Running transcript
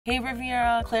Hey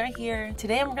Riviera, Claire here.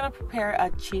 Today I'm going to prepare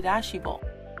a Chirashi bowl.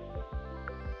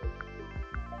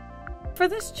 For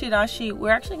this Chirashi, we're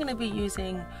actually going to be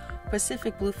using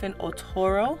Pacific Bluefin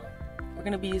Otoro. We're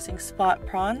going to be using spot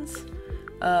prawns,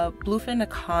 Bluefin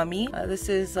Akami. This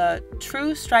is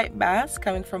true striped bass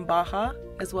coming from Baja,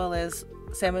 as well as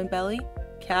salmon belly,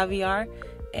 caviar,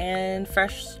 and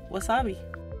fresh wasabi.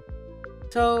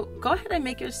 So go ahead and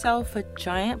make yourself a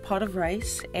giant pot of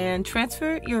rice and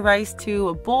transfer your rice to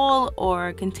a bowl or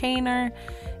a container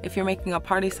if you're making a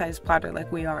party-sized platter like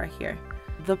we are here.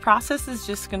 The process is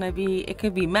just gonna be, it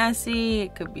could be messy,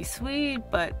 it could be sweet,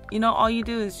 but you know, all you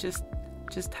do is just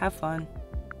have fun.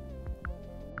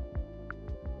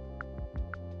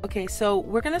 Okay, so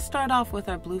we're gonna start off with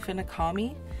our Bluefin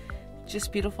Akami.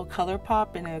 Just beautiful color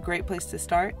pop and a great place to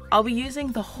start. I'll be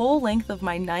using the whole length of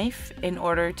my knife in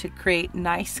order to create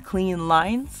nice clean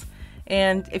lines.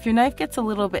 And if your knife gets a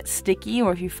little bit sticky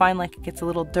or if you find like it gets a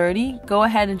little dirty, go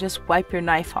ahead and just wipe your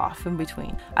knife off in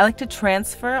between. I like to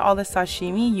transfer all the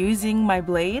sashimi using my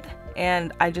blade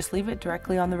and I just leave it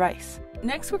directly on the rice.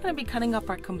 Next we're going to be cutting up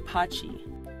our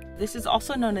Kampachi. This is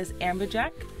also known as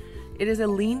amberjack. It is a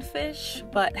lean fish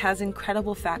but has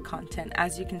incredible fat content,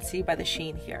 as you can see by the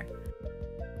sheen here.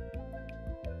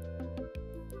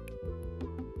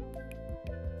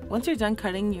 Once you're done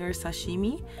cutting your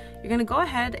sashimi, you're going to go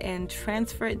ahead and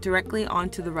transfer it directly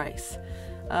onto the rice.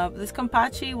 This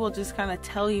Kampachi will just kind of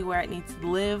tell you where it needs to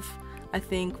live. I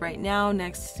think right now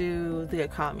next to the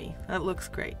Akami. That looks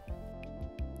great.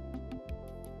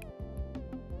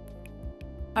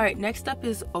 Alright, next up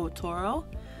is Otoro.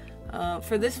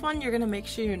 For this one, you're going to make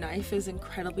sure your knife is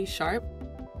incredibly sharp.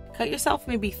 Cut yourself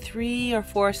maybe 3 or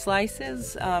 4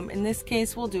 slices. In this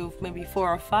case, we'll do maybe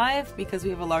 4 or 5 because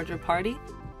we have a larger party.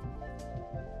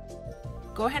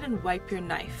 Go ahead and wipe your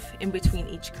knife in between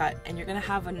each cut and you're going to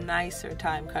have a nicer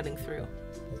time cutting through.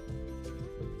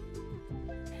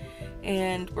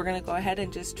 And we're going to go ahead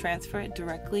and just transfer it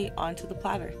directly onto the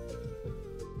platter.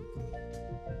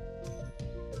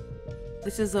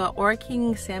 This is a Ora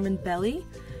King Salmon belly.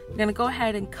 You're going to go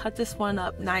ahead and cut this one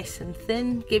up nice and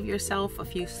thin. Give yourself a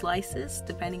few slices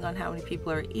depending on how many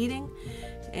people are eating.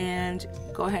 And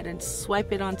go ahead and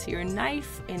swipe it onto your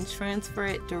knife and transfer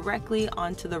it directly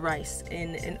onto the rice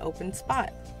in an open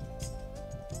spot.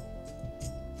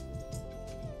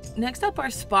 Next up are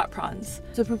spot prawns.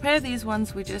 To prepare these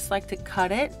ones, we just like to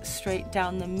cut it straight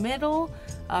down the middle,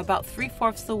 about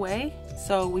 3/4 the way,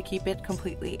 so we keep it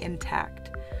completely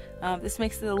intact. This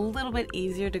makes it a little bit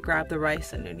easier to grab the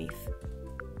rice underneath.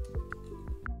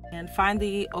 And find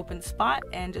the open spot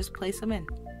and just place them in.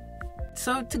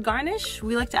 So to garnish,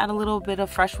 we like to add a little bit of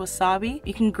fresh wasabi.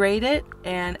 You can grate it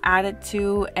and add it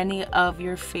to any of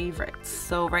your favorites.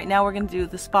 So right now we're going to do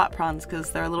the spot prawns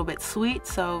because they're a little bit sweet,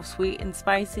 so sweet and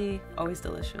spicy, always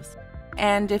delicious.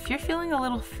 And if you're feeling a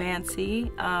little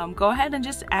fancy, go ahead and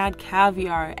just add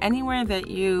caviar anywhere that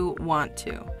you want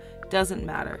to. Doesn't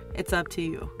matter, it's up to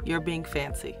you. You're being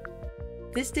fancy.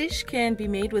 This dish can be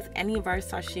made with any of our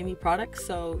sashimi products,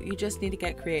 so you just need to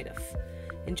get creative.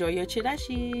 Enjoy your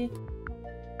chirashi!